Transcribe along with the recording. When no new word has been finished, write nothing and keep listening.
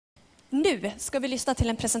Nu ska vi lyssna till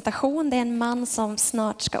en presentation. Det är en man som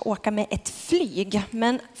snart ska åka med ett flyg.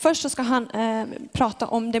 Men först så ska han prata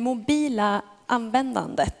om det mobila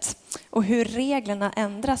användandet och hur reglerna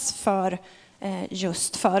ändras för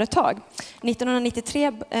just företag.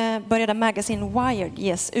 1993 började magasin Wired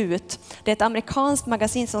ges ut. Det är ett amerikanskt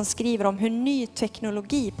magasin som skriver om hur ny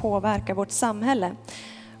teknologi påverkar vårt samhälle.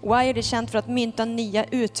 Wired är känt för att mynta nya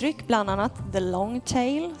uttryck, bland annat the long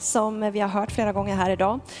tail, som vi har hört flera gånger här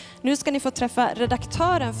idag. Nu ska ni få träffa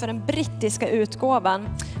redaktören för den brittiska utgåvan.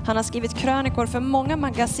 Han har skrivit krönikor för många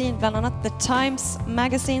magasin, bland annat The Times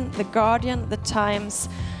Magazine, The Guardian, The Times.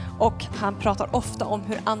 Och han pratar ofta om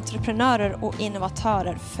hur entreprenörer och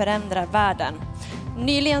innovatörer förändrar världen.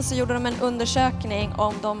 Nyligen så gjorde de en undersökning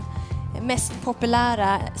om de mest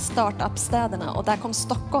populära startup-städerna och där kom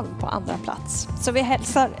Stockholm på andra plats. Så vi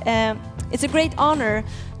hälsar, it's a great honor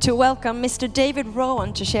to welcome Mr. David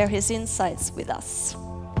Rowan to share his insights with us.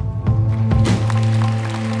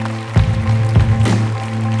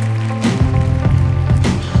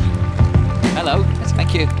 Hello,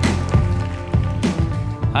 thank you.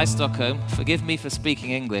 Hi Stockholm, forgive me for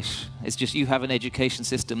speaking English. It's just you have an education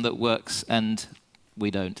system that works and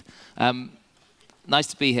we don't. Nice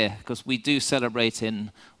to be here, because we do celebrate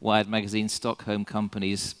in Wired Magazine Stockholm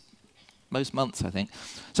companies most months, I think.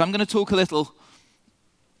 So I'm going to talk a little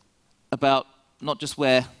about not just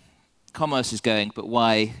where commerce is going, but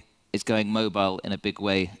why it's going mobile in a big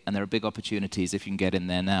way, and there are big opportunities if you can get in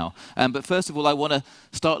there now. But first of all, I want to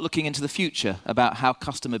start looking into the future about how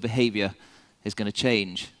customer behavior is going to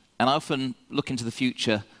change. And I often look into the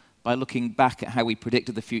future by looking back at how we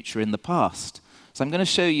predicted the future in the past. So I'm going to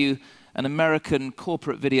show you an American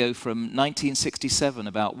corporate video from 1967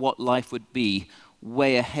 about what life would be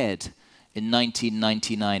way ahead in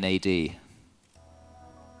 1999 AD.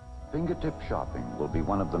 Fingertip shopping will be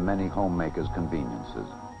one of the many homemakers' conveniences.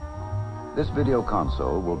 This video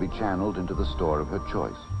console will be channeled into the store of her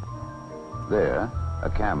choice. There, a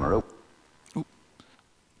camera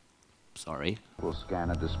will scan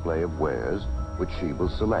a display of wares, which she will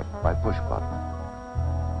select by push button.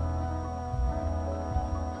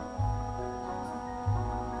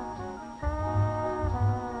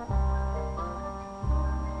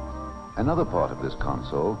 Another part of this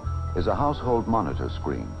console is a household monitor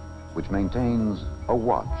screen, which maintains a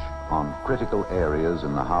watch on critical areas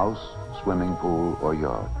in the house, swimming pool, or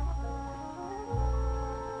yard.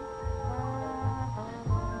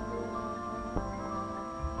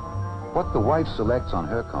 What the wife selects on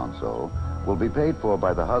her console will be paid for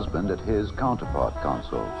by the husband at his counterpart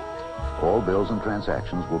console. All bills and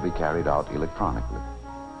transactions will be carried out electronically.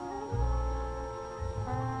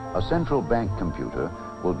 A central bank computer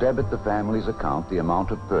will debit the family's account the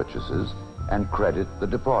amount of purchases and credit the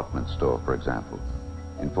department store, for example,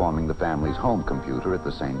 informing the family's home computer at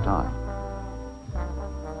the same time.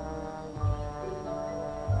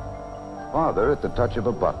 Father, at the touch of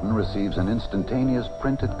a button, receives an instantaneous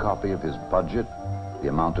printed copy of his budget, the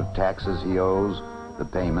amount of taxes he owes, the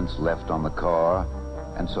payments left on the car,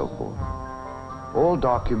 and so forth. All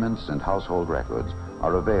documents and household records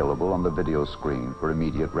are available on the video screen for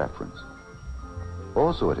immediate reference.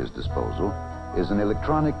 Also at his disposal is an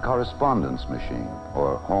electronic correspondence machine,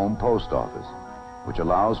 or home post office, which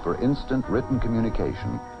allows for instant written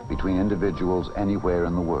communication between individuals anywhere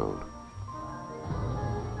in the world.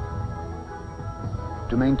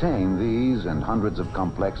 To maintain these and hundreds of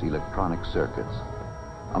complex electronic circuits,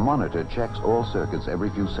 a monitor checks all circuits every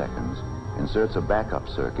few seconds, inserts a backup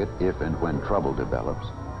circuit if and when trouble develops,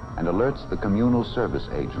 and alerts the communal service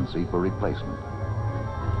agency for replacement.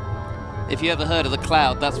 If you ever heard of the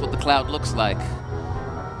cloud, that's what the cloud looks like.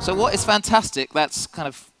 So what is fantastic, that's kind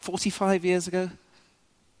of 45 years ago,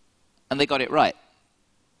 and they got it right.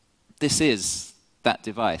 This is that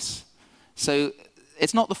device. So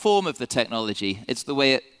it's not the form of the technology, it's the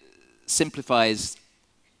way it simplifies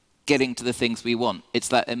getting to the things we want. It's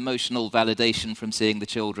that emotional validation from seeing the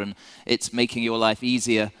children. It's making your life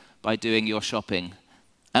easier by doing your shopping.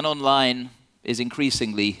 And online is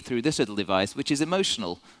increasingly through this little device, which is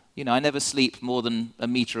emotional. You know, I never sleep more than a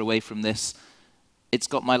meter away from this. It's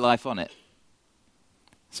got my life on it.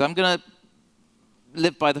 So I'm going to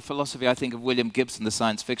live by the philosophy, I think, of William Gibson, the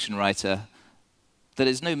science fiction writer, that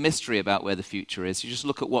there's no mystery about where the future is. You just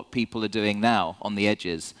look at what people are doing now on the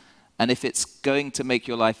edges. And if it's going to make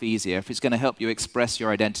your life easier, if it's going to help you express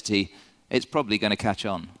your identity, it's probably going to catch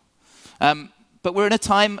on. But we're in a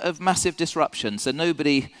time of massive disruption, so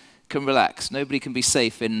nobody can relax. Nobody can be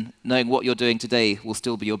safe in knowing what you're doing today will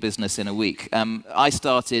still be your business in a week. I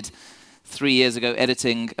started 3 years ago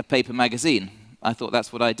editing a paper magazine. I thought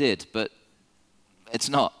that's what I did, but it's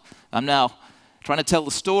not. I'm now trying to tell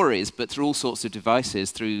the stories, but through all sorts of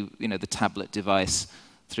devices, through the tablet device,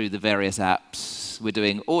 through the various apps. We're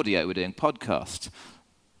doing audio, we're doing podcast.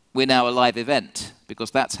 We're now a live event,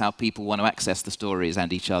 because that's how people want to access the stories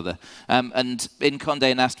and each other. And in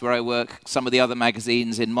Condé Nast, where I work, some of the other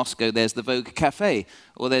magazines in Moscow, there's the Vogue Cafe,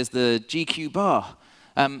 or there's the GQ Bar.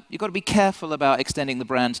 You've got to be careful about extending the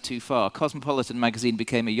brand too far. Cosmopolitan magazine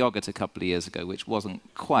became a yogurt a couple of years ago, which wasn't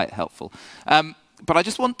quite helpful. But I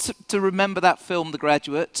just want to remember that film, The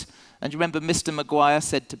Graduate. And you remember Mr. Maguire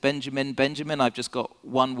said to Benjamin, "Benjamin, I've just got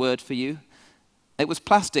one word for you." It was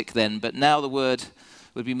plastic then, but now the word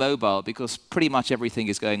would be mobile, because pretty much everything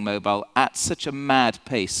is going mobile at such a mad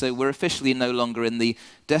pace. So we're officially no longer in the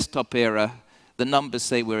desktop era. The numbers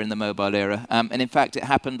say we're in the mobile era. And in fact, it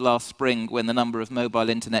happened last spring when the number of mobile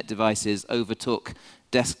internet devices overtook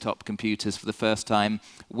desktop computers for the first time,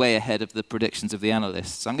 way ahead of the predictions of the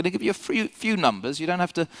analysts. I'm going to give you a few numbers. You don't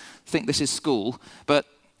have to think this is school, but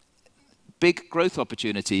big growth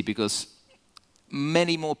opportunity, because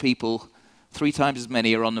many more people, 3 times as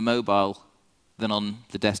many, are on the mobile than on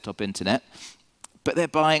the desktop internet. But they're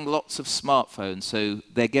buying lots of smartphones, so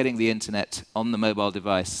they're getting the internet on the mobile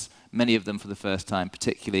device, many of them for the first time,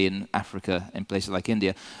 particularly in Africa, in places like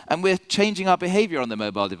India. And we're changing our behavior on the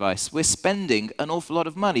mobile device. We're spending an awful lot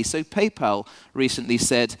of money. So PayPal recently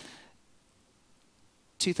said,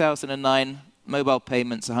 2009, mobile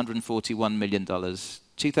payments, $141 million.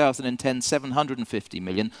 2010, $750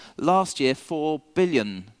 million. Last year, $4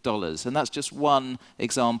 billion. And that's just one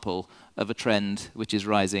example of a trend which is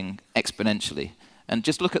rising exponentially. And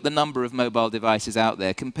just look at the number of mobile devices out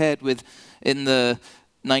there, compared with in the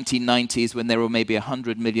 1990s, when there were maybe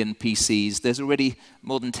 100 million PCs, there's already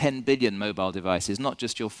more than 10 billion mobile devices, not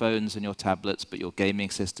just your phones and your tablets, but your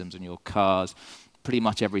gaming systems and your cars. Pretty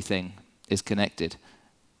much everything is connected.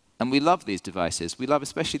 And we love these devices. We love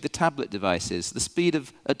especially the tablet devices. The speed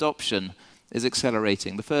of adoption is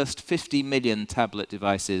accelerating. The first 50 million tablet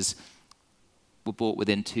devices were bought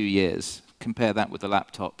within 2 years. Compare that with a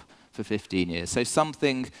laptop for 15 years. So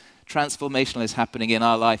something transformational is happening in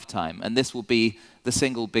our lifetime, and this will be the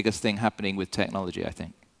single biggest thing happening with technology, I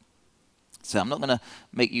think. So I'm not going to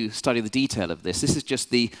make you study the detail of this. This is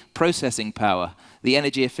just the processing power, the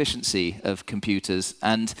energy efficiency of computers,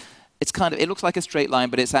 and it looks like a straight line,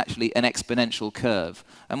 but it's actually an exponential curve.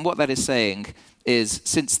 And what that is saying is,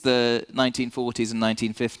 since the 1940s and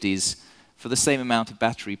 1950s, for the same amount of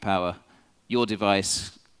battery power, your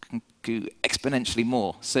device can do exponentially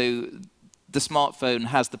more. So the smartphone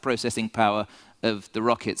has the processing power of the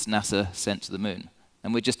rockets NASA sent to the moon.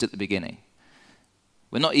 And we're just at the beginning.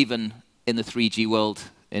 We're not even in the 3G world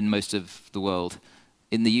in most of the world.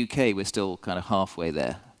 In the UK, we're still kind of halfway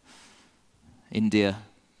there. India,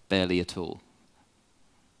 barely at all.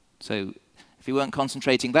 So if you weren't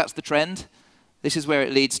concentrating, that's the trend. This is where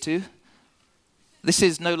it leads to. This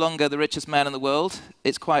is no longer the richest man in the world.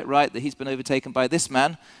 It's quite right that he's been overtaken by this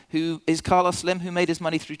man, who is Carlos Slim, who made his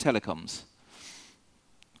money through telecoms.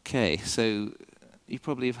 Okay, so you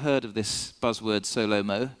probably have heard of this buzzword,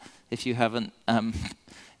 Solo-Mo. If you haven't,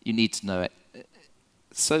 you need to know it.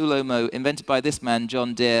 Solo-Mo, invented by this man,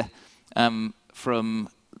 John Deere, from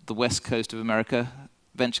the west coast of America,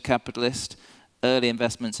 venture capitalist, early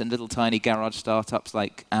investments in little tiny garage startups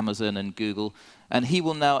like Amazon and Google. And he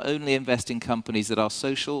will now only invest in companies that are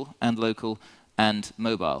social and local and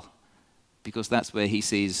mobile, because that's where he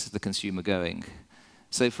sees the consumer going.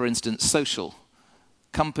 So for instance, social.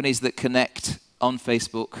 Companies that connect on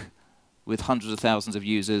Facebook with hundreds of thousands of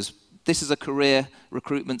users. This is a career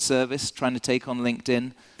recruitment service trying to take on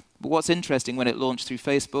LinkedIn. But what's interesting, when it launched through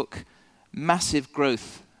Facebook, massive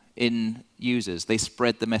growth in users. They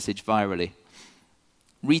spread the message virally.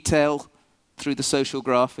 Retail, through the social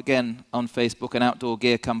graph, again on Facebook, an outdoor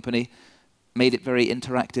gear company, made it a very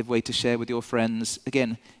interactive way to share with your friends.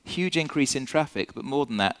 Again, huge increase in traffic, but more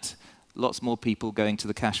than that, lots more people going to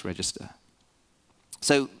the cash register.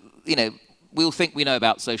 So, we'll think we know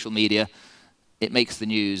about social media. It makes the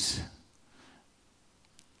news.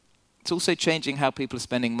 It's also changing how people are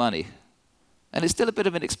spending money. And it's still a bit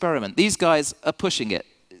of an experiment. These guys are pushing it.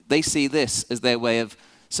 They see this as their way of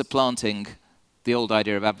supplanting the old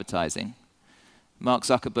idea of advertising. Mark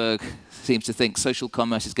Zuckerberg seems to think social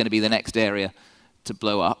commerce is going to be the next area to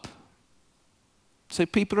blow up. So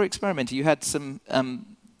people are experimenting. You had some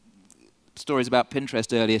stories about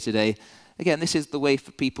Pinterest earlier today. Again, this is the way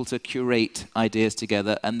for people to curate ideas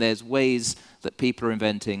together, and there's ways that people are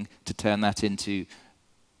inventing to turn that into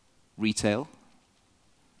retail.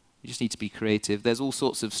 You just need to be creative. There's all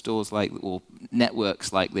sorts of stores or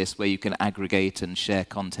networks like this where you can aggregate and share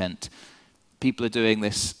content. People are doing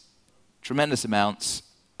this tremendous amounts,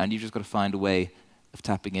 and you've just got to find a way of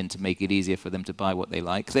tapping in to make it easier for them to buy what they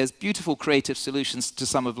like. There's beautiful creative solutions to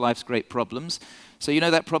some of life's great problems. So you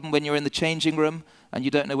know that problem when you're in the changing room and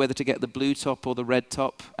you don't know whether to get the blue top or the red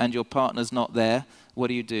top and your partner's not there? What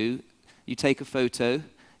do? You take a photo,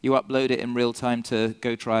 you upload it in real time to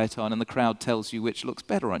go try it on, and the crowd tells you which looks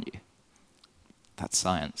better on you. That's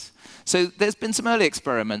science. So there's been some early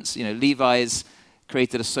experiments. You know, Levi's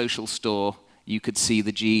created a social store. You could see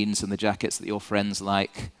the jeans and the jackets that your friends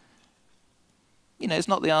like. You know, it's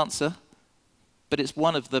not the answer, but it's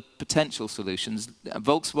one of the potential solutions.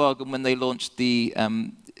 Volkswagen, when they launched the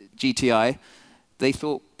GTI, they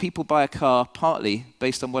thought people buy a car partly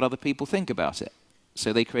based on what other people think about it.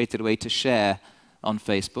 So they created a way to share on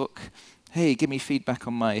Facebook. Hey, give me feedback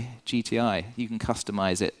on my GTI. You can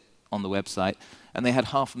customize it on the website. And they had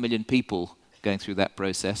 500,000 people going through that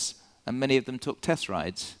process, and many of them took test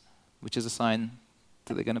rides, which is a sign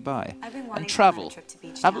that they're going to buy. And travel.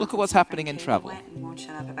 Have a look at what's happening in travel. Won't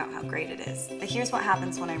shut up about how great it is. But here's what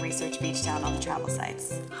happens when I research Beach Town on the travel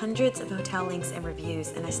sites. Hundreds of hotel links and reviews,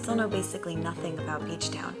 and I still know basically nothing about Beach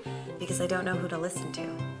Town because I don't know who to listen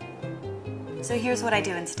to. So here's what I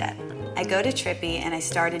do instead. I go to Trippy and I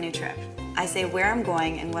start a new trip. I say where I'm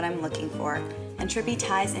going and what I'm looking for, and Trippy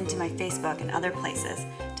ties into my Facebook and other places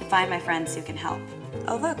to find my friends who can help.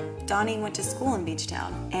 Oh look, Donnie went to school in Beach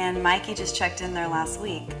Town, and Mikey just checked in there last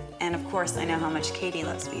week. And of course, I know how much Katie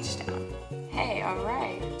loves Beach Town. Hey, all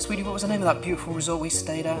right. Sweetie, what was the name of that beautiful resort we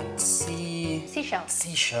stayed at? Seashells.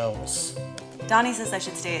 Seashells. Donnie says I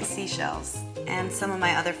should stay at Seashells, and some of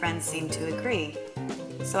my other friends seem to agree.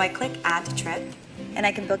 So I click Add to Trip, and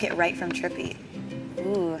I can book it right from Trippy.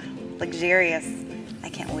 Ooh, luxurious. I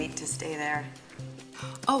can't wait to stay there.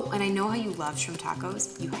 Oh, and I know how you love shrimp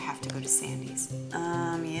tacos. You have to go to Sandy's.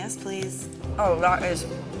 Yes, please. Oh, that is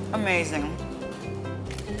amazing.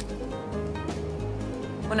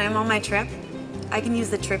 When I'm on my trip, I can use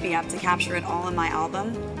the Trippy app to capture it all in my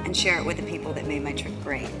album and share it with the people that made my trip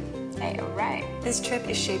great. Hey, all right. This trip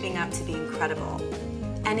is shaping up to be incredible.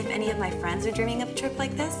 And if any of my friends are dreaming of a trip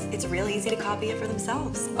like this, it's real easy to copy it for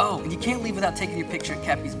themselves. Oh, and you can't leave without taking your picture at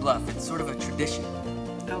Cappy's Bluff. It's sort of a tradition.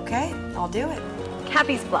 Okay, I'll do it.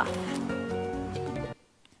 Cappy's Bluff.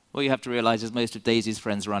 What you have to realize is most of Daisy's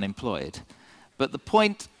friends are unemployed. But the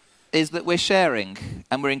point is that we're sharing,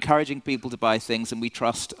 and we're encouraging people to buy things, and we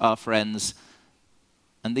trust our friends,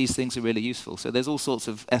 and these things are really useful. So there's all sorts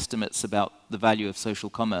of estimates about the value of social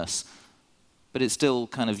commerce, but it's still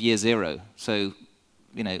kind of year zero. So,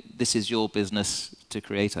 you know, this is your business to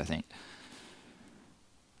create, I think.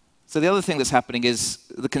 So the other thing that's happening is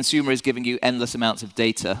the consumer is giving you endless amounts of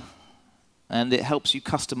data, and it helps you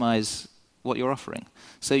customize what you're offering.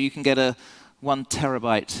 So you can get a 1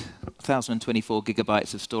 terabyte, 1024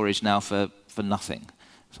 gigabytes of storage now for nothing.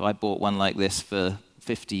 So I bought one like this for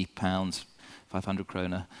 £50, 500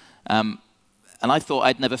 kroner. And I thought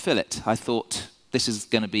I'd never fill it. I thought this is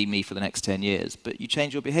going to be me for the next 10 years. But you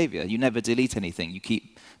change your behavior. You never delete anything. You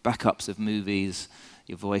keep backups of movies,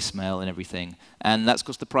 your voicemail and everything. And that's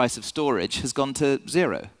because the price of storage has gone to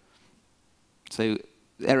zero. So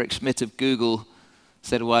Eric Schmidt of Google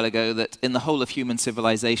said a while ago that in the whole of human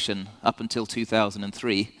civilization, up until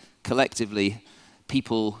 2003, collectively,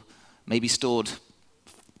 people maybe stored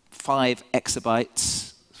 5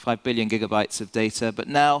 exabytes, 5 billion gigabytes of data. But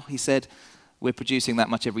now, he said, we're producing that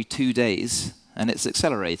much every 2 days, and it's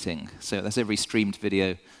accelerating. So that's every streamed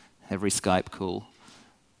video, every Skype call.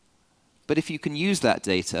 But if you can use that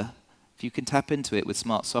data, if you can tap into it with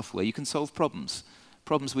smart software, you can solve problems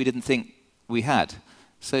we didn't think we had.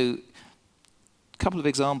 So a couple of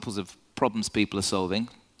examples of problems people are solving.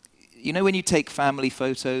 You know when you take family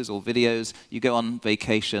photos or videos, you go on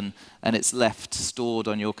vacation, and it's left stored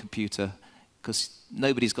on your computer because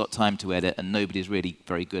nobody's got time to edit, and nobody's really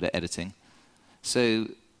very good at editing. So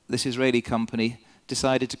this Israeli company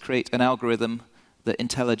decided to create an algorithm that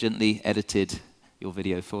intelligently edited your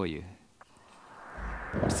video for you.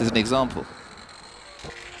 This is an example.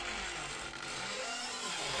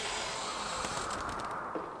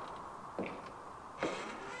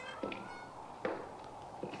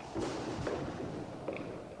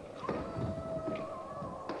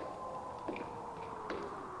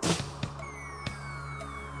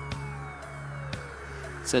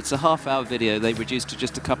 So it's a half-hour video they reduced to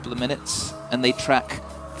just a couple of minutes, and they track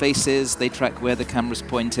faces, they track where the camera's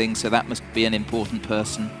pointing, so that must be an important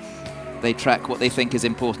person. They track what they think is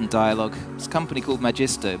important dialogue. It's a company called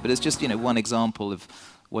Magisto, but it's just, you know, one example of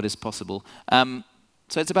what is possible. So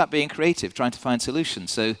it's about being creative, trying to find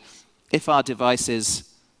solutions. So if our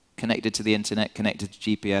devices connected to the internet, connected to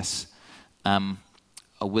GPS, are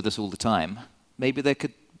with us all the time, maybe there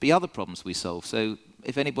could be other problems we solve. So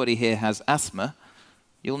if anybody here has asthma,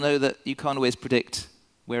 you'll know that you can't always predict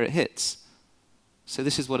where it hits. So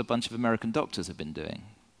this is what a bunch of American doctors have been doing.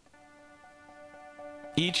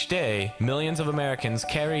 Each day, millions of Americans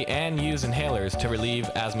carry and use inhalers to relieve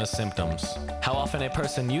asthma symptoms. How often a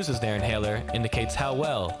person uses their inhaler indicates how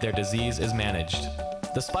well their disease is managed.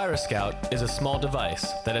 The Spiroscout is a small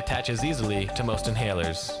device that attaches easily to most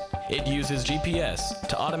inhalers. It uses GPS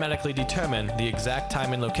to automatically determine the exact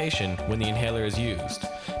time and location when the inhaler is used,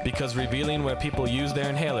 because revealing where people use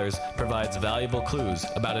their inhalers provides valuable clues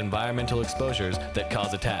about environmental exposures that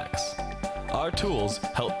cause attacks. Our tools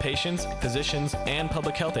help patients, physicians, and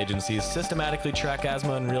public health agencies systematically track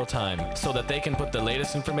asthma in real time so that they can put the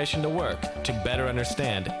latest information to work to better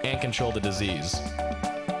understand and control the disease.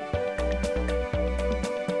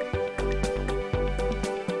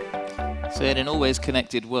 So in an always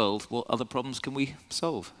connected world, what other problems can we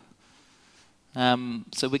solve?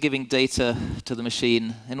 So we're giving data to the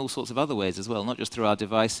machine in all sorts of other ways as well, not just through our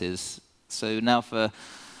devices. So now for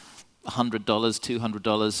 $100,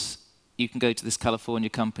 $200, you can go to this California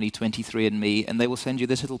company, 23andMe, and they will send you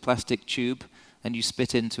this little plastic tube, and you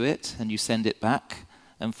spit into it, and you send it back.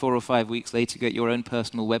 And 4 or 5 weeks later, you get your own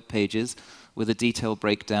personal web pages with a detailed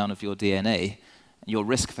breakdown of your DNA, your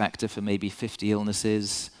risk factor for maybe 50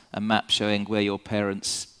 illnesses, a map showing where your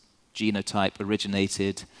parents' genotype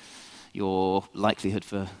originated, your likelihood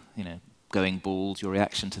for, going bald, your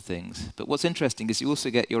reaction to things. But what's interesting is you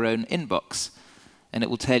also get your own inbox, and it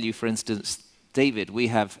will tell you, for instance, David, we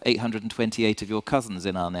have 828 of your cousins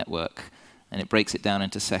in our network, and it breaks it down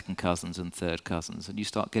into second cousins and third cousins, and you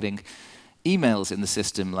start getting emails in the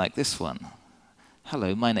system like this one.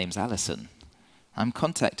 Hello, my name's Alison. I'm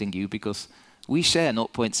contacting you because we share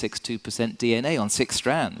 0.62% DNA on 6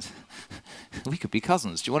 strands. We could be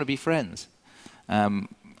cousins. Do you want to be friends? I'm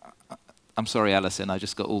sorry, Alison, I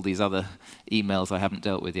just got all these other emails I haven't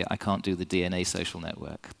dealt with yet. I can't do the DNA social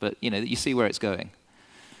network. But, you see where it's going.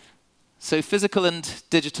 So physical and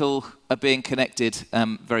digital are being connected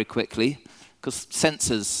very quickly because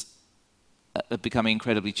sensors are becoming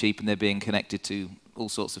incredibly cheap and they're being connected to all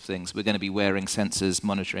sorts of things. We're going to be wearing sensors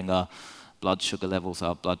monitoring our blood sugar levels,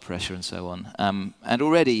 our blood pressure, and so on. And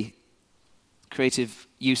already, creative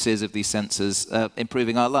uses of these sensors are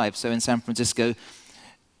improving our lives. So in San Francisco,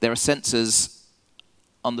 there are sensors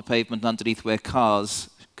on the pavement underneath where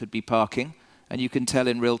cars could be parking, and you can tell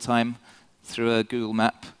in real time through a Google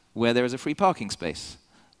map where there is a free parking space.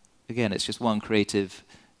 Again, it's just one creative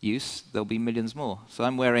use. There'll be millions more. So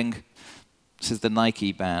I'm wearing, this is the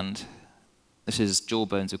Nike band. This is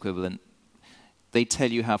Jawbone's equivalent. They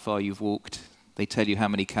tell you how far you've walked. They tell you how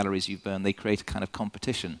many calories you've burned. They create a kind of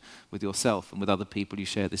competition with yourself and with other people you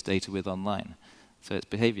share this data with online. So it's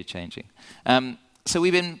behavior changing. So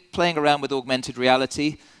we've been playing around with augmented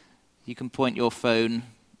reality. You can point your phone.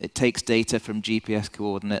 It takes data from GPS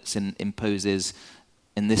coordinates and imposes,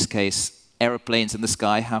 in this case, aeroplanes in the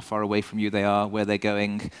sky, how far away from you they are, where they're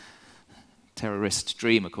going. Terrorist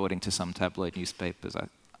dream, according to some tabloid newspapers.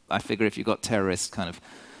 I figure if you've got terrorists kind of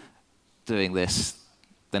doing this,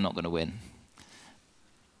 they're not going to win.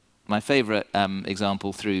 My favorite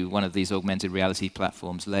example through one of these augmented reality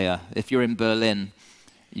platforms, Leia. If you're in Berlin,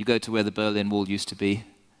 you go to where the Berlin Wall used to be,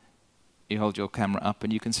 you hold your camera up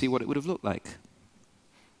and you can see what it would have looked like,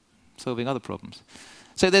 solving other problems.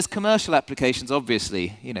 So there's commercial applications,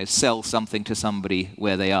 obviously, sell something to somebody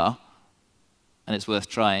where they are, and it's worth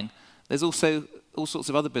trying. There's also all sorts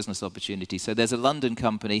of other business opportunities. So there's a London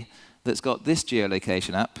company that's got this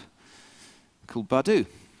geolocation app called Badoo,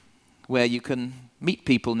 where you can meet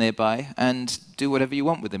people nearby and do whatever you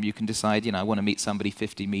want with them. You can decide, I want to meet somebody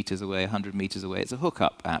 50 meters away, 100 meters away. It's a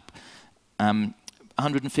hookup app.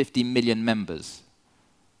 150 million members,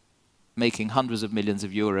 making hundreds of millions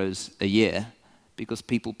of euros a year because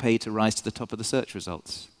people pay to rise to the top of the search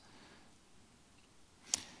results.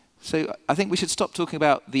 So I think we should stop talking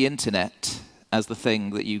about the internet as the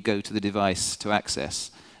thing that you go to the device to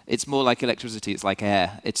access. It's more like electricity, it's like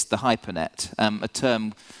air. It's the hypernet, a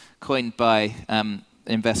term coined by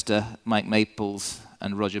investor Mike Maples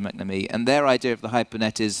and Roger McNamee. And their idea of the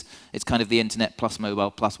hypernet is it's kind of the internet plus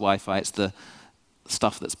mobile plus Wi-Fi. It's the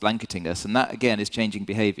stuff that's blanketing us. And that, again, is changing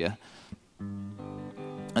behavior.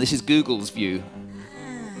 And this is Google's view.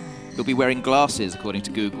 You'll be wearing glasses, according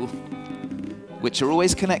to Google, which are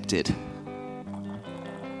always connected.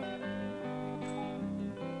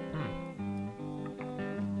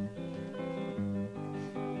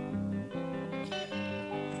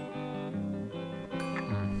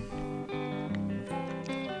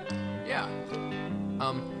 Yeah.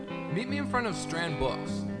 Meet me in front of Strand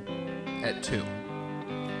Books at 2.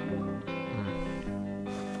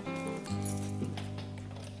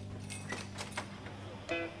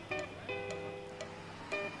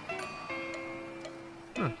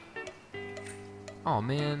 Oh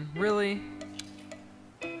man, really?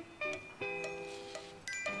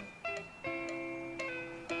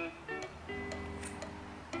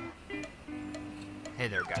 Hey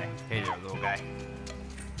there, guy. Hey there, little guy.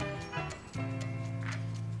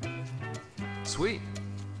 Sweet.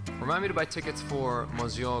 Remind me to buy tickets for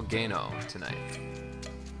Monsieur Gano tonight.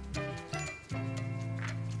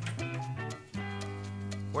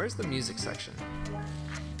 Where's the music section?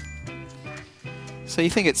 So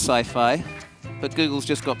you think it's sci-fi, but Google's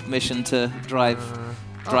just got permission to drive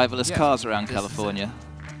driverless yes, cars around this is California.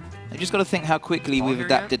 You just got to think how quickly Paul we've here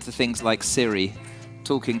adapted to things like Siri,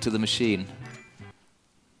 talking to the machine.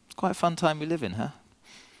 It's quite a fun time we live in, huh?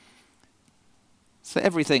 So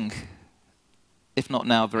everything, if not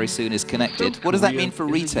now, very soon, is connected. South What does that Korea mean for is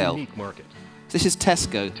a retail? unique market. This is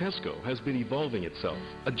Tesco. Tesco has been evolving itself,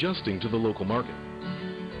 adjusting to the local market.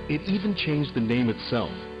 It even changed the name itself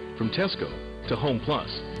from Tesco to Home Plus.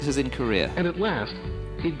 This is in Korea. And at last,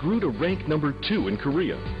 it grew to rank number 2 in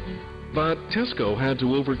Korea. But Tesco had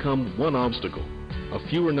to overcome one obstacle, a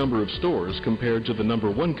fewer number of stores compared to the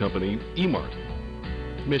number 1 company, eMart.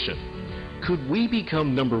 Mission: could we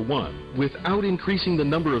become number 1 without increasing the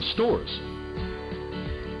number of stores?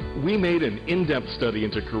 We made an in-depth study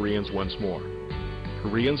into Koreans once more.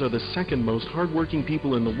 Koreans are the second most hardworking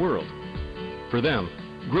people in the world. For them,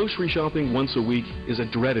 grocery shopping once a week is a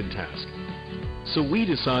dreaded task. So we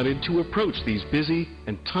decided to approach these busy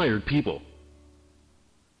and tired people.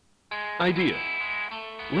 Idea: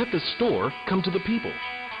 let the store come to the people.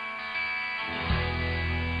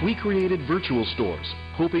 We created virtual stores,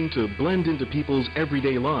 hoping to blend into people's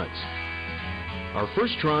everyday lives. Our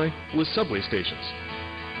first try was subway stations.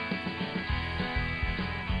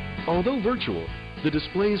 Although virtual, the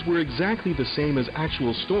displays were exactly the same as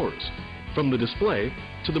actual stores, from the display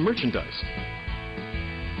to the merchandise.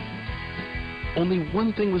 Only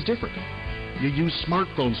one thing was different. You use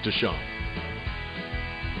smartphones to shop.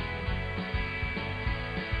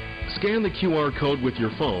 Scan the QR code with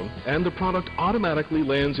your phone and the product automatically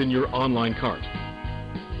lands in your online cart.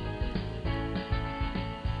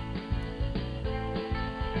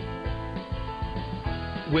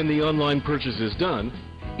 When the online purchase is done,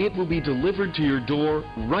 it will be delivered to your door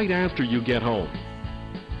right after you get home.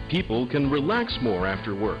 People can relax more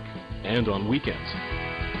after work and on weekends.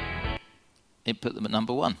 It put them at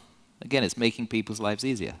number 1. Again, it's making people's lives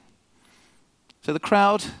easier. So the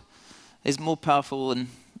crowd is more powerful than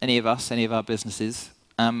any of us, any of our businesses.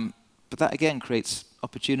 But that, again, creates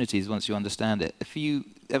opportunities once you understand it. If you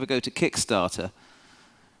ever go to Kickstarter,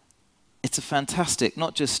 it's a fantastic,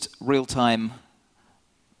 not just real-time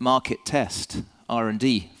market test,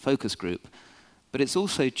 R&D focus group, but it's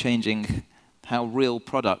also changing how real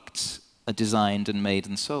products are designed and made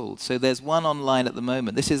and sold. So there's one online at the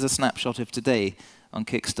moment. This is a snapshot of today on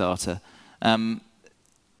Kickstarter.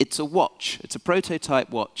 It's a watch. It's a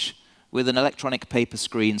prototype watch with an electronic paper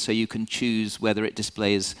screen, so you can choose whether it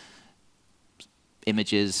displays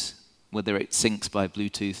images, whether it syncs by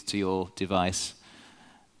Bluetooth to your device.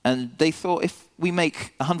 And they thought, if we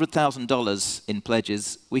make $100,000 in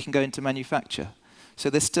pledges, we can go into manufacture. So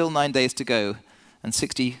there's still 9 days to go, and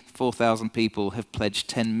 64,000 people have pledged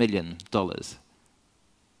 $10 million. It's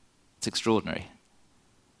extraordinary.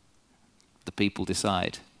 The people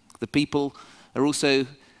decide. The people are also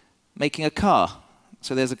making a car.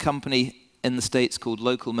 So there's a company in the States called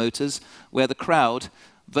Local Motors, where the crowd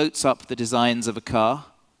votes up the designs of a car,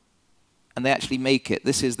 and they actually make it.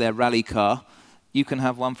 This is their rally car. You can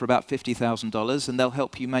have one for about $50,000, and they'll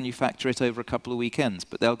help you manufacture it over a couple of weekends,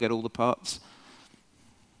 but they'll get all the parts.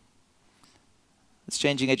 It's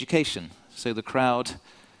changing education. So the crowd,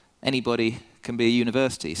 anybody can be a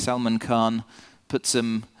university. Salman Khan put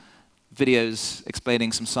some videos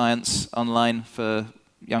explaining some science online for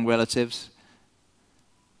young relatives.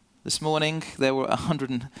 This morning, there were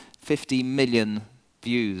 150 million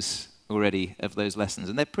views already of those lessons,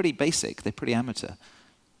 and they're pretty basic, they're pretty amateur.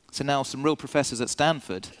 So now some real professors at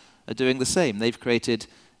Stanford are doing the same. They've created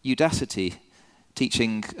Udacity,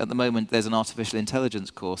 teaching, at the moment, there's an artificial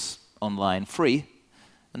intelligence course online, free,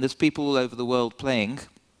 and there's people all over the world playing,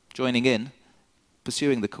 joining in,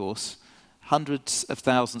 pursuing the course. Hundreds of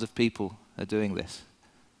thousands of people are doing this.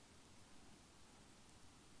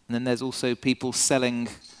 And then there's also people selling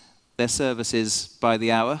their services by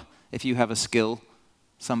the hour. If you have a skill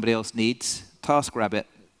somebody else needs, TaskRabbit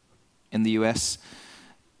in the US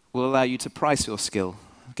will allow you to price your skill.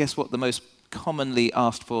 Guess what the most commonly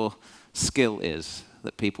asked for skill is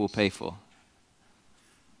that people will pay for?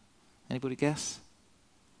 Anybody guess?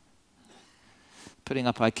 Putting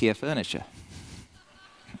up IKEA furniture.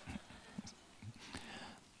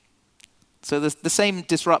 So the same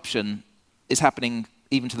disruption is happening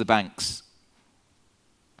even to the banks.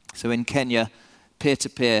 So in Kenya,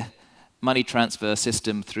 peer-to-peer money transfer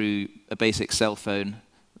system through a basic cell phone,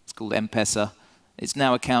 it's called M-Pesa, it's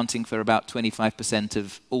now accounting for about 25%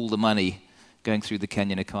 of all the money going through the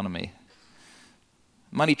Kenyan economy.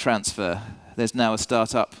 Money transfer, there's now a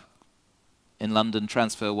startup in London,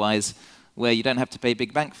 TransferWise, where you don't have to pay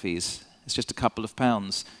big bank fees. It's just a couple of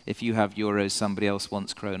pounds. If you have euros, somebody else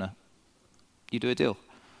wants krona. You do a deal.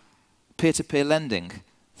 Peer-to-peer lending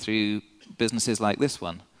through businesses like this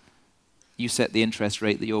one. You set the interest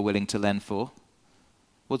rate that you're willing to lend for.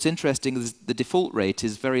 What's interesting is the default rate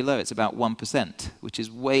is very low. It's about 1%, which is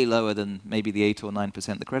way lower than maybe the 8 or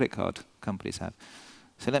 9% the credit card companies have.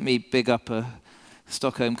 So let me big up a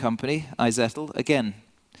Stockholm company, iZettle, again,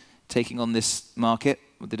 taking on this market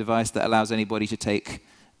with the device that allows anybody to take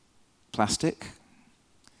plastic.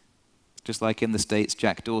 Just like in the States,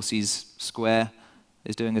 Jack Dorsey's Square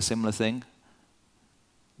is doing a similar thing.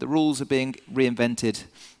 The rules are being reinvented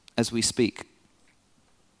as we speak.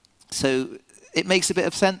 So it makes a bit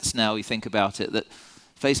of sense now, you think about it, that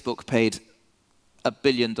Facebook paid $1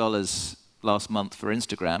 billion last month for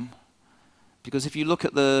Instagram. Because if you look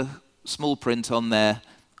at the small print on their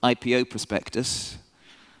IPO prospectus,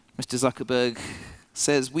 Mr. Zuckerberg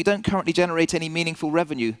says, we don't currently generate any meaningful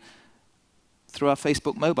revenue through our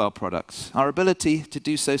Facebook mobile products. Our ability to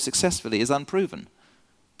do so successfully is unproven.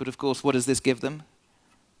 But of course, what does this give them?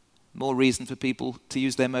 More reason for people to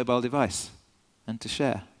use their mobile device and to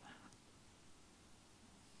share.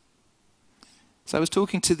 So I was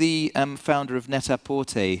talking to the founder of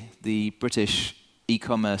Net-a-Porter, the British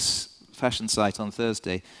e-commerce fashion site, on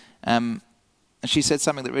Thursday. And she said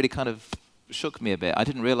something that really kind of shook me a bit. I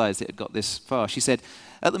didn't realize it had got this far. She said,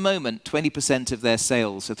 at the moment, 20% of their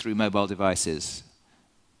sales are through mobile devices,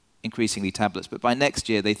 increasingly tablets. But by next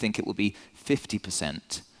year, they think it will be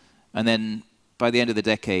 50%. And then by the end of the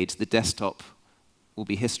decade, the desktop will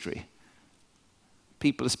be history.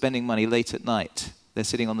 People are spending money late at night. They're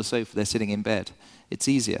sitting on the sofa. They're sitting in bed. It's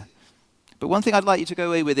easier. But one thing I'd like you to go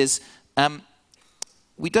away with is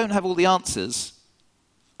we don't have all the answers.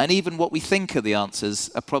 And even what we think are the answers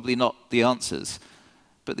are probably not the answers.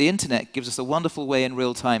 But the internet gives us a wonderful way in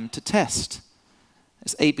real time to test.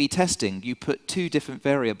 It's A/B testing. You put two different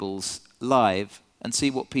variables live and see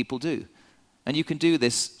what people do. And you can do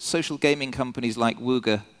this. Social gaming companies like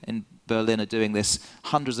Wooga in Berlin are doing this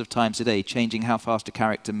hundreds of times a day, changing how fast a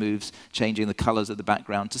character moves, changing the colors of the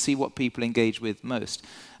background to see what people engage with most.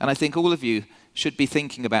 And I think all of you should be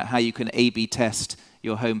thinking about how you can A/B test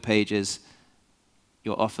your home pages,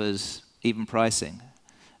 your offers, even pricing.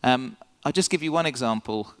 I'll just give you one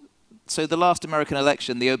example. So the last American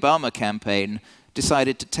election, the Obama campaign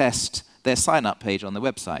decided to test their sign-up page on the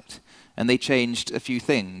website. And they changed a few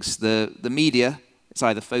things. The media, it's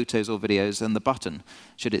either photos or videos, and the button.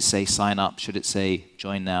 Should it say sign up? Should it say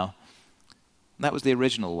join now? And that was the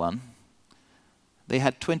original one. They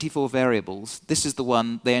had 24 variables. This is the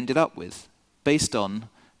one they ended up with, based on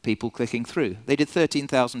people clicking through. They did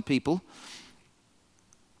 13,000 people.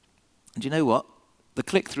 And you know what? The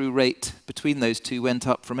click-through rate between those two went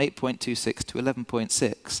up from 8.26 to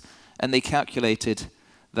 11.6. And they calculated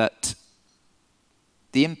that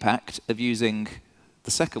the impact of using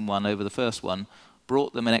the second one over the first one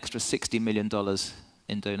brought them an extra $60 million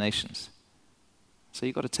in donations. So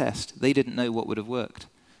you've got to test. They didn't know what would have worked.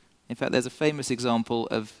 In fact, there's a famous example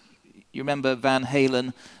of, you remember Van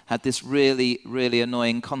Halen had this really, really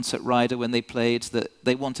annoying concert rider when they played, that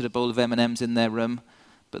they wanted a bowl of M&Ms in their room,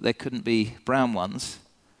 but there couldn't be brown ones.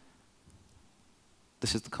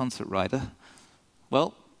 This is the concert rider.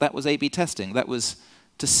 Well, that was A/B testing. That was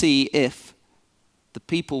to see if the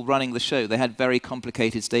people running the show, they had very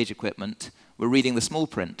complicated stage equipment, were reading the small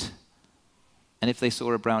print. And if they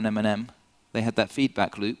saw a brown M&M, they had that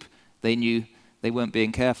feedback loop. They knew they weren't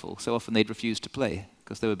being careful. So often they'd refuse to play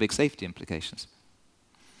because there were big safety implications.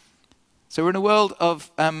 So we're in a world of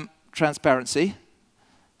transparency.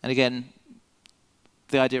 And again,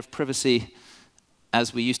 the idea of privacy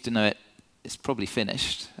as we used to know it is probably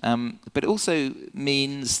finished. But it also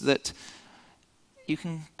means that you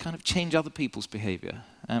can kind of change other people's behavior.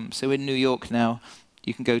 So in New York now,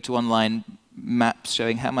 you can go to online maps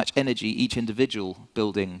showing how much energy each individual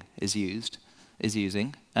building is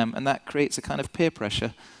using. And that creates a kind of peer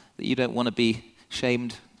pressure that you don't want to be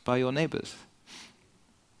shamed by your neighbors.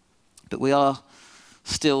 But we are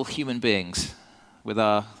still human beings with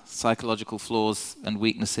our psychological flaws and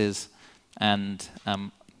weaknesses. And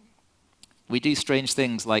we do strange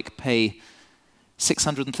things like pay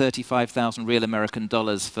 $635,000 real American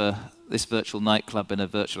dollars for this virtual nightclub in a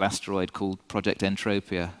virtual asteroid called Project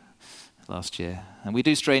Entropia, last year. And we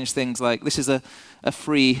do strange things like, this is a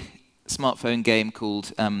free smartphone game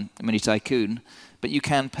called Mini Tycoon, but you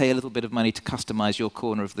can pay a little bit of money to customize your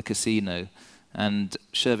corner of the casino. And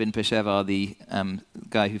Shervin Peshevar, the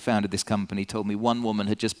guy who founded this company, told me one woman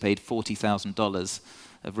had just paid $40,000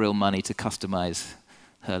 of real money to customize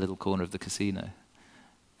her little corner of the casino.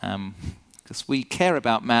 Because we care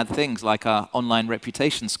about mad things like our online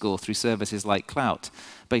reputation score through services like Clout,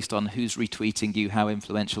 based on who's retweeting you, how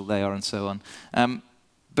influential they are, and so on.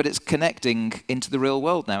 But it's connecting into the real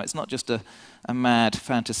world now. It's not just a mad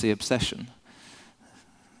fantasy obsession.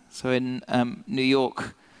 So in New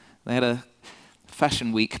York, they had a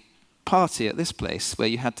Fashion Week party at this place where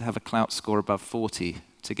you had to have a Clout score above 40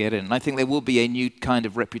 to get in. And I think there will be a new kind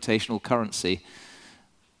of reputational currency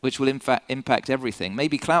which will in fact impact everything.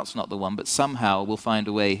 Maybe Clout's not the one, but somehow we'll find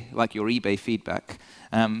a way, like your eBay feedback,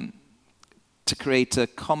 to create a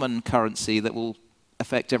common currency that will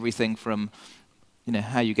affect everything from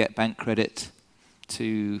how you get bank credit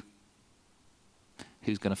to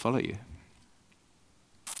who's going to follow you.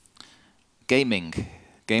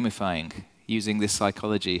 Gamifying, using this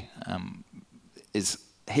psychology is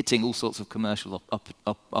hitting all sorts of commercial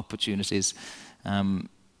opportunities.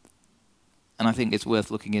 And I think it's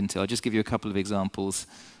worth looking into. I'll just give you a couple of examples.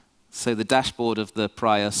 So the dashboard of the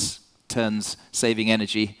Prius turns saving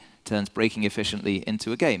energy, turns braking efficiently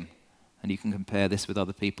into a game. And you can compare this with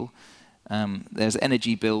other people. There's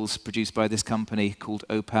energy bills produced by this company called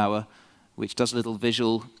O-Power, which does a little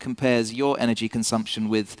visual, compares your energy consumption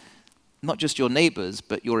with not just your neighbors,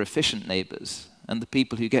 but your efficient neighbors. And the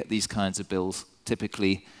people who get these kinds of bills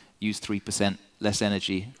typically use 3% less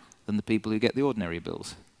energy than the people who get the ordinary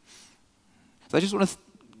bills. So I just want to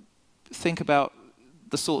think about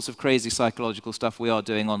the sorts of crazy psychological stuff we are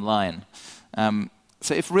doing online.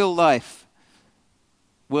 So if real life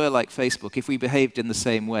were like Facebook, if we behaved in the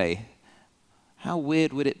same way, how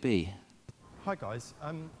weird would it be? Hi guys,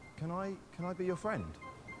 can I be your friend?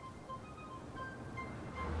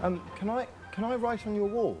 Can I write on your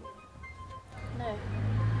wall? No.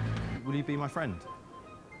 Will you be my friend?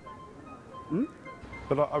 Hmm?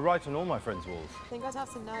 But I write on all my friends' walls. I think I'd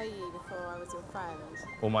have to know you before I was your friend.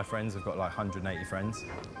 All my friends have got like 180 friends.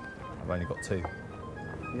 I've only got 2.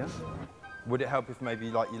 Yeah? Would it help if maybe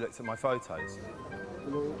you looked at my photos?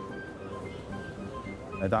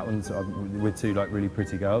 That one's with 2 really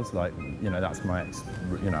pretty girls. That's my ex.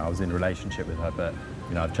 I was in a relationship with her, but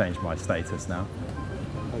I've changed my status now.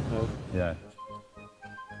 Okay. Yeah.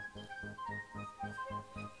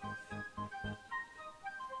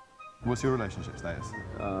 What's your relationship status?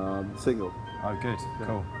 Single. Oh, good. Yeah.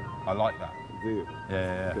 Cool. I like that. Do you?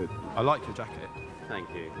 Yeah. Good. I like your jacket. Thank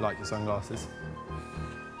you. I like your sunglasses.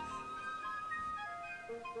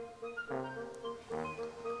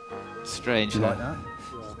 Strange. Do you like that? Yeah.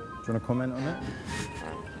 Do you want to comment on it?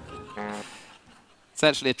 It's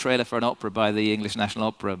actually a trailer for an opera by the English National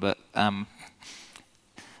Opera, but I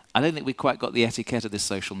don't think we quite got the etiquette of this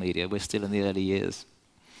social media. We're still in the early years.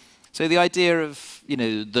 So the idea of,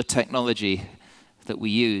 the technology that we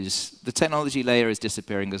use, the technology layer is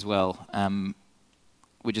disappearing as well.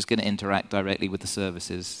 We're just going to interact directly with the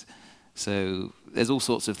services. So there's all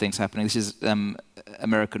sorts of things happening. This is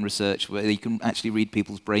American research where you can actually read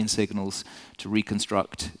people's brain signals to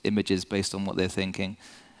reconstruct images based on what they're thinking.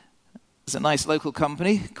 There's a nice local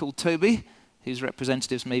company called Toby, whose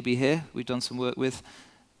representatives may be here. We've done some work with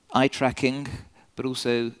eye tracking, but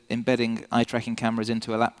also embedding eye tracking cameras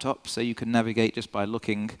into a laptop so you can navigate just by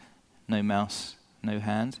looking, no mouse, no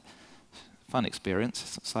hand. Fun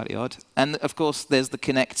experience, slightly odd. And of course, there's the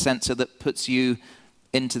Kinect sensor that puts you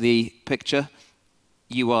into the picture.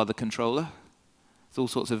 You are the controller. There's all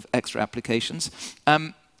sorts of extra applications.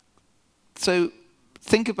 So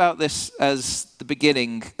think about this as the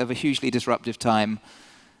beginning of a hugely disruptive time,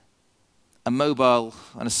 a mobile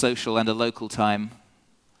and a social and a local time,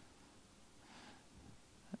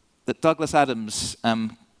 that Douglas Adams,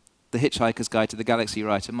 the Hitchhiker's Guide to the Galaxy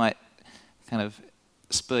writer, might kind of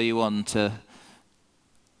spur you on to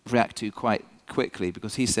react to quite quickly,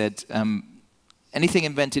 because he said, anything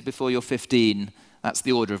invented before you're 15, that's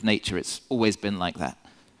the order of nature. It's always been like that.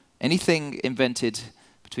 Anything invented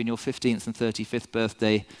between your 15th and 35th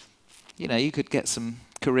birthday, you could get some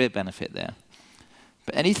career benefit there.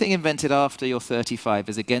 But anything invented after you're 35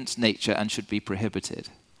 is against nature and should be prohibited.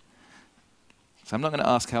 So I'm not going to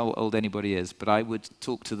ask how old anybody is, but I would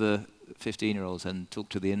talk to the 15-year-olds and talk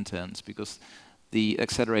to the interns, because the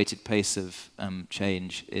accelerated pace of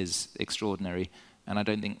change is extraordinary, and I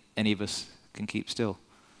don't think any of us can keep still.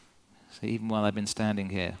 So even while I've been standing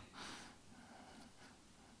here,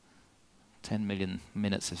 10 million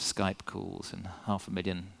minutes of Skype calls and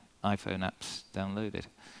 500,000 iPhone apps downloaded.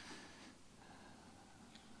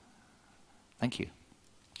 Thank you.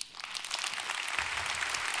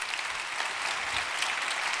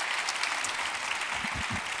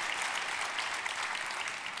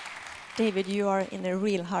 David, you are in a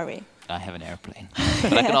real hurry. I have an airplane.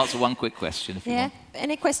 But I can answer one quick question if you want.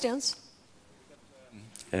 Any questions?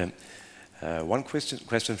 One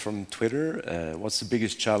question from Twitter. What's the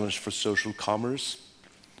biggest challenge for social commerce?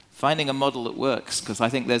 Finding a model that works, because I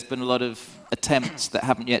think there's been a lot of attempts that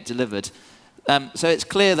haven't yet delivered. So it's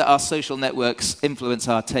clear that our social networks influence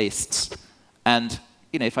our tastes. And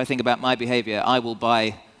if I think about my behavior, I will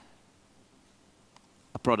buy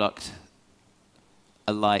a product,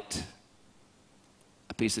 a light,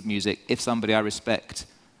 a piece of music, if somebody I respect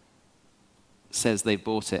says they've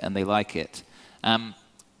bought it and they like it.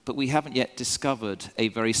 But we haven't yet discovered a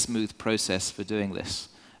very smooth process for doing this.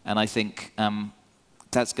 And I think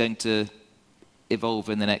that's going to evolve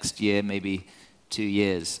in the next year, maybe 2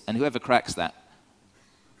 years. And whoever cracks that,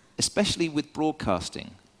 especially with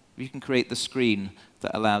broadcasting, you can create the screen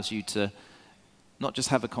that allows you to not just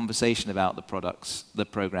have a conversation about the products, the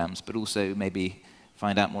programs, but also maybe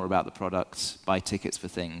find out more about the products, buy tickets for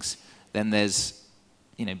things. Then there's,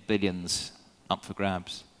 billions up for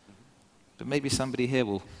grabs. But maybe somebody here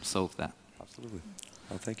will solve that. Absolutely.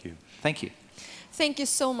 Well, thank you. Thank you. Thank you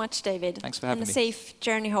so much, David. Thanks for having me. And a safe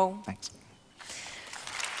journey home. Thanks.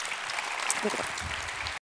 Good.